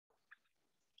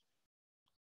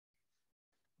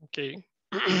Okay,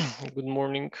 good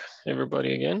morning,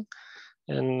 everybody again,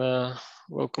 and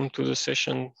welcome to the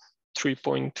session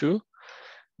 3.2,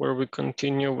 where we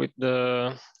continue with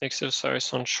the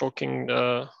exercise on shocking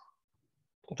the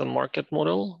market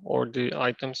model or the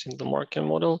items in the market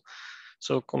model.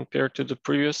 So compared to the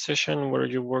previous session where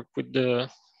you work with the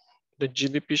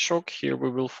GDP shock, here we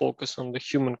will focus on the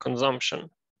human consumption.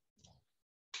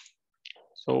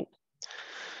 So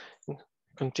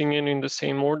continuing in the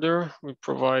same order, we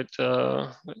provide,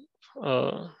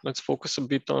 let's focus a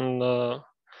bit on the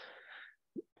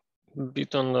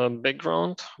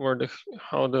background where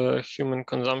how the human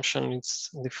consumption is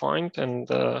defined and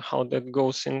how that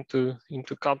goes into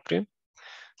Capri.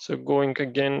 So going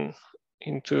again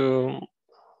into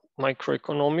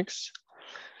microeconomics,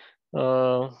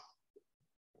 going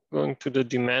to the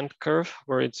demand curve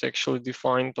where it's actually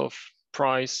defined of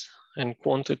price and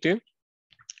quantity.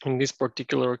 In this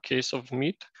particular case of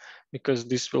meat, because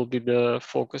this will be the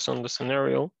focus on the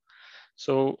scenario.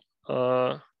 So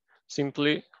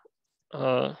simply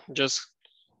just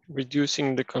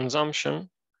reducing the consumption,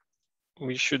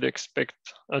 we should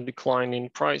expect a decline in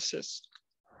prices.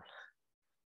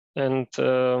 And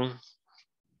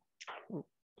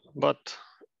but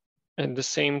at the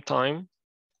same time,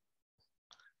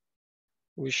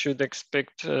 we should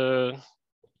expect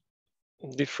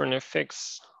different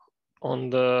effects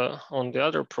on the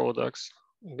other products,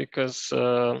 because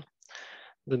the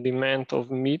demand of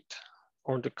meat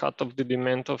or the cut of the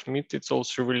demand of meat, it's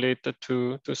also related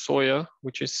to soya,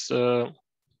 which is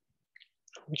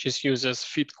used as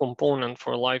feed component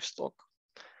for livestock.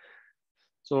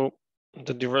 So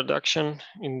the reduction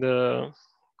in the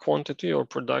quantity or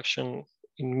production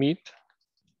in meat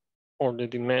or the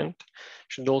demand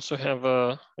should also have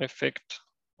an effect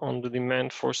on the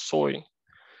demand for soy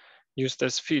used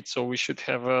as feed. So we should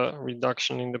have a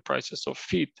reduction in the prices of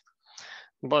feed.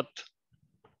 But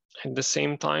at the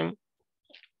same time,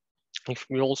 if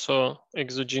we also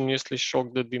exogenously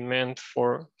shock the demand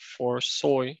for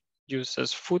soy used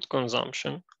as food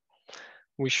consumption,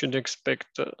 we should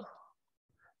expect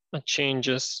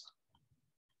changes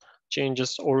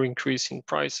or increase in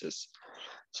prices.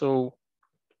 So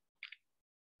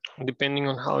depending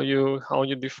on how you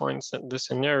define the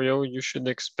scenario, you should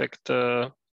expect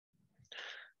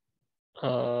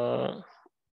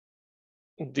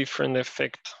different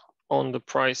effect on the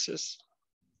prices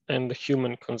and the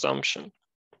human consumption,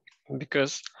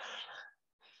 because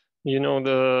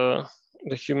the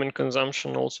human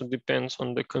consumption also depends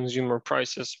on the consumer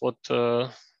prices, what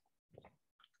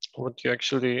you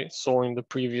actually saw in the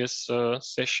previous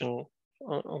session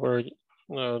where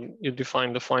you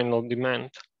define the final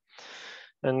demand.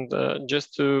 And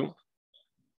just to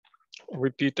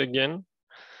repeat again,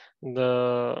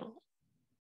 the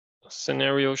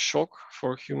scenario shock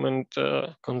for human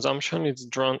consumption, it's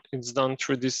done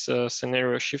through this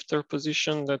scenario shifter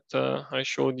position that I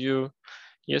showed you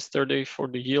yesterday for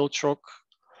the yield shock,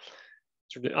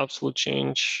 through the absolute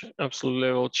change, absolute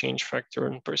level change factor,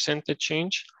 and percentage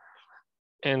change.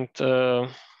 And the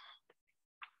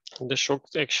shock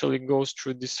actually goes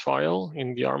through this file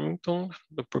in the Armington,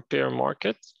 the prepare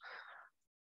market,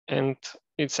 and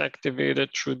it's activated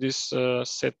through this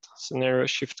set scenario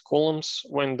shift columns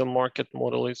when the market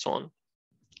model is on.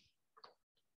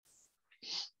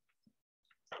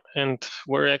 And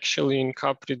where actually in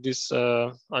Capri this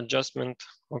adjustment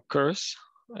occurs,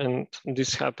 and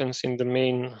this happens in the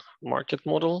main market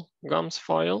model GAMS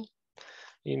file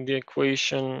in the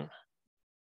equation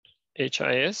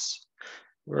HIS,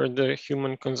 where the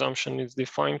human consumption is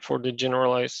defined for the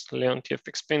generalized Leontief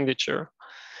expenditure.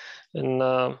 And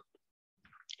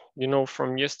you know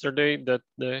from yesterday that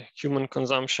the human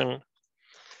consumption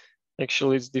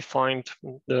actually is defined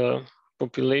the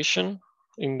population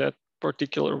in that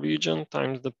particular region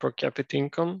times the per capita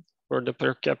income, where the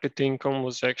per capita income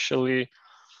was actually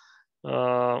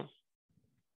following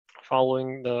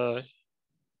the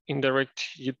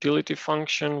indirect utility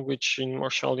function, which in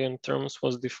Marshallian terms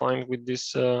was defined with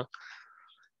this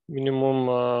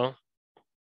minimum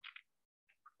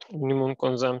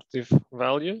consumptive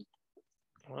value,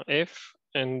 F,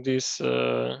 and this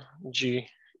G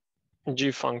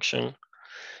function,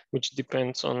 which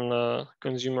depends on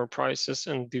consumer prices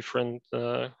and different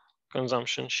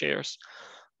consumption shares.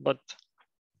 But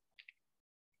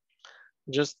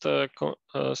just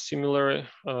similar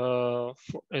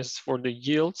as for the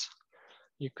yields,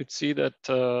 you could see that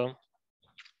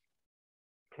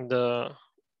the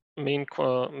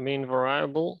main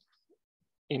variable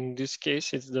in this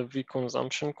case is the V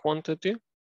consumption quantity,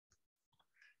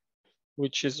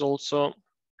 which is also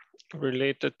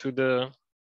related to the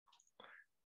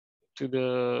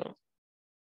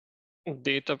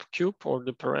data cube or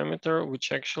the parameter,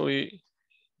 which actually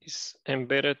is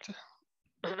embedded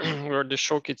where the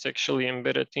shock is actually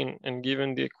embedded in, and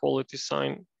given the equality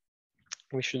sign,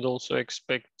 we should also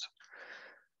expect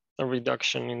a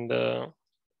reduction in the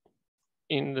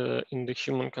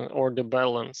human or the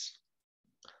balance.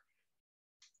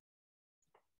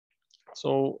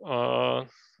 So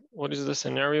what is the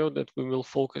scenario that we will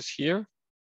focus here?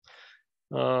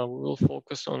 We will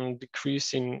focus on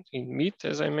decrease in meat,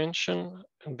 as I mentioned,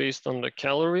 based on the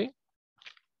calorie,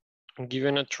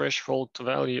 given a threshold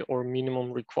value or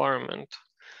minimum requirement.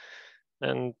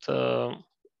 And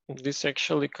this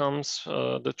actually comes,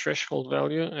 the threshold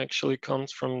value actually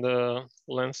comes from the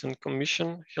Lancet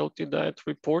Commission Healthy Diet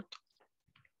Report.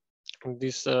 And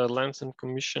this Lancet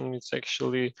Commission is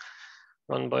actually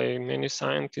run by many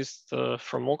scientists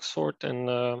from Oxford,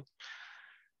 and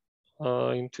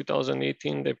in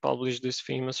 2018 they published this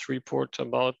famous report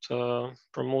about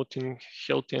promoting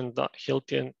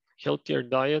healthier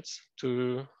diets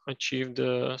to achieve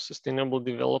the Sustainable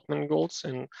Development Goals.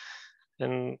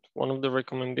 And one of the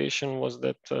recommendations was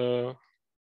that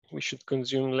we should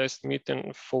consume less meat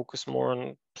and focus more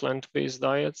on plant-based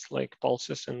diets like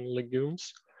pulses and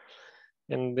legumes.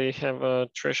 And they have a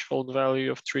threshold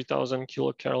value of 3,000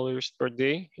 kilocalories per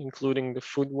day, including the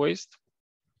food waste.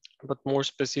 But more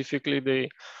specifically, they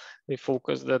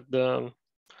focus that the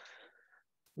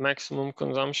maximum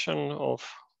consumption of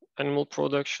animal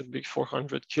products should be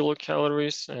 400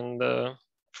 kilocalories, and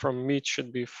from meat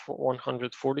should be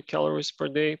 140 calories per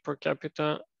day per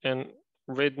capita, and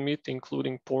red meat,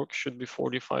 including pork, should be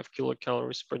 45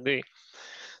 kilocalories per day.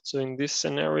 So in this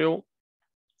scenario,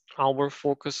 our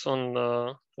focus on,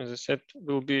 as I said,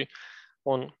 will be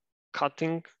on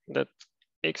cutting that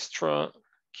extra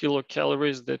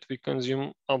kilocalories that we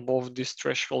consume above this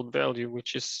threshold value,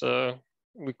 which is,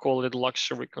 we call it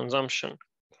luxury consumption.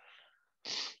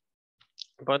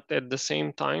 But at the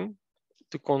same time,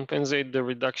 to compensate the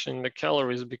reduction in the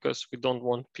calories, because we don't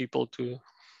want people to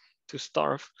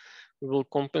starve, we will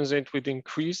compensate with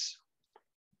increase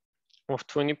of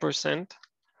 20%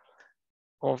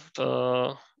 of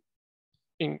the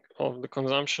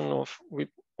consumption of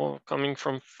coming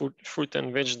from fruit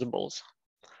and vegetables.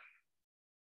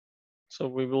 So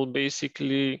we will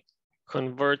basically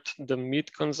convert the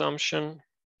meat consumption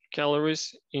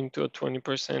calories into a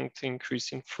 20%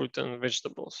 increase in fruit and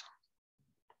vegetables.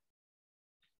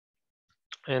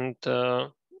 And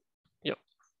yeah.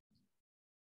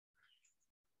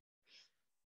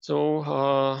 So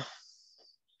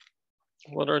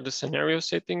what are the scenario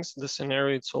settings? The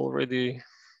scenario, it's already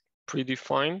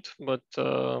predefined, but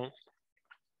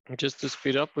just to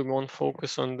speed up, we won't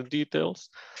focus on the details.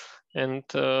 And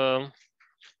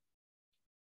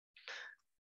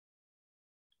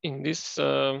in this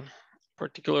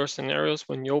particular scenarios,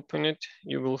 when you open it,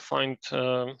 you will find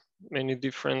many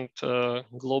different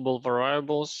global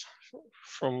variables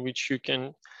from which you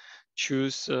can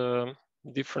choose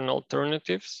different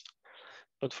alternatives.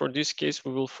 But for this case,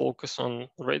 we will focus on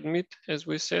red meat, as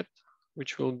we said,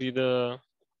 which will be the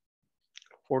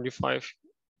 45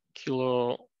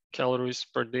 kilocalories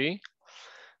per day.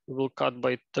 We will cut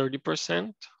by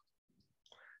 30%.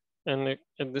 And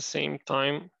at the same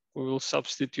time, we will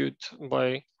substitute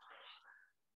by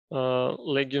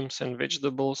legumes and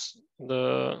vegetables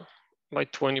by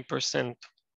 20%.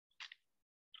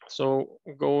 So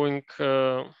going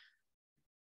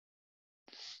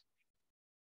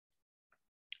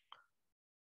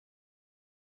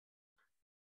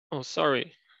oh,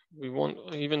 sorry, we won't,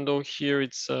 even though here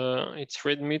it's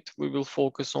red meat, we will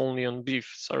focus only on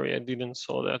beef. Sorry, I didn't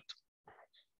saw that.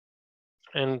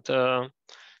 And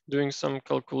doing some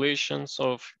calculations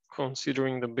of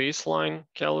considering the baseline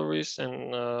calories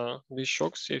and these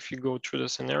shocks, if you go through the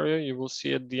scenario, you will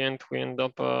see at the end we end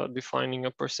up defining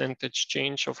a percentage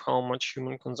change of how much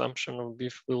human consumption of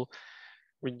beef will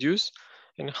reduce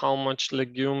and how much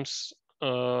legumes,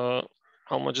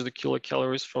 how much the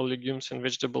kilocalories for legumes and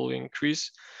vegetable increase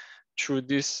through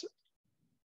this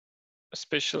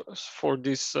special for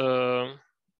these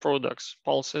products: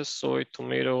 pulses, soy,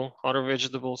 tomato, other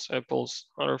vegetables, apples,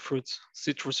 other fruits,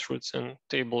 citrus fruits, and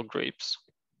table grapes.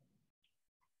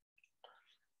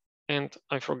 And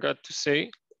I forgot to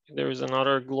say, there is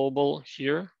another global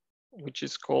here, which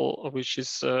is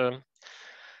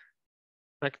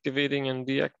activating and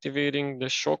deactivating the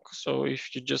shock. So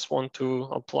if you just want to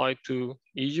apply to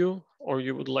EU, or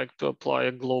you would like to apply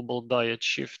a global diet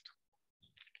shift.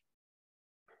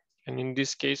 And in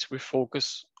this case, we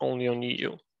focus only on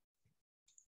EU.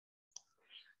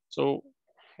 So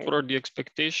what are the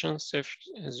expectations?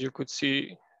 As you could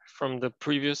see from the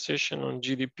previous session on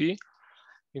GDP,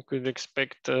 You could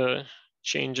expect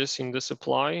changes in the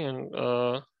supply,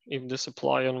 and if the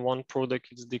supply on one product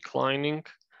is declining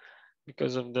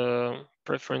because of the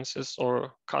preferences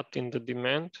or cut in the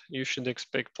demand, you should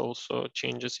expect also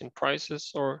changes in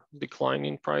prices or decline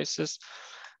in prices.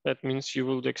 That means you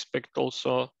would expect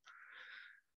also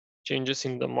changes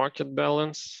in the market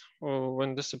balance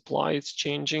when the supply is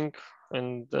changing,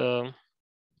 and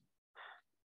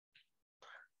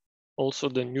also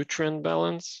the nutrient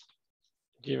balance,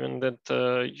 given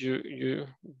that you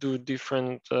do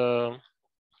different,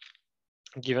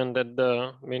 given that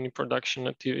the many production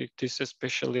activities,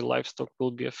 especially livestock,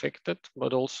 will be affected,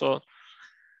 but also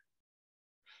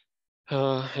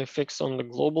effects on the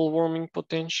global warming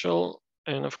potential,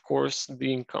 and of course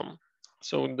the income.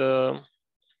 So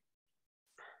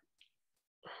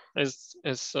as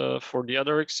for the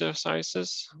other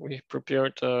exercises, we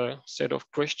prepared a set of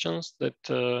questions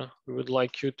that we would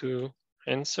like you to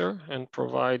answer and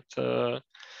provides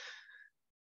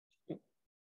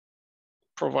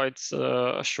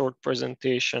a short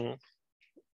presentation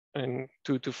in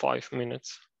 2 to 5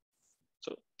 minutes.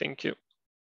 So thank you.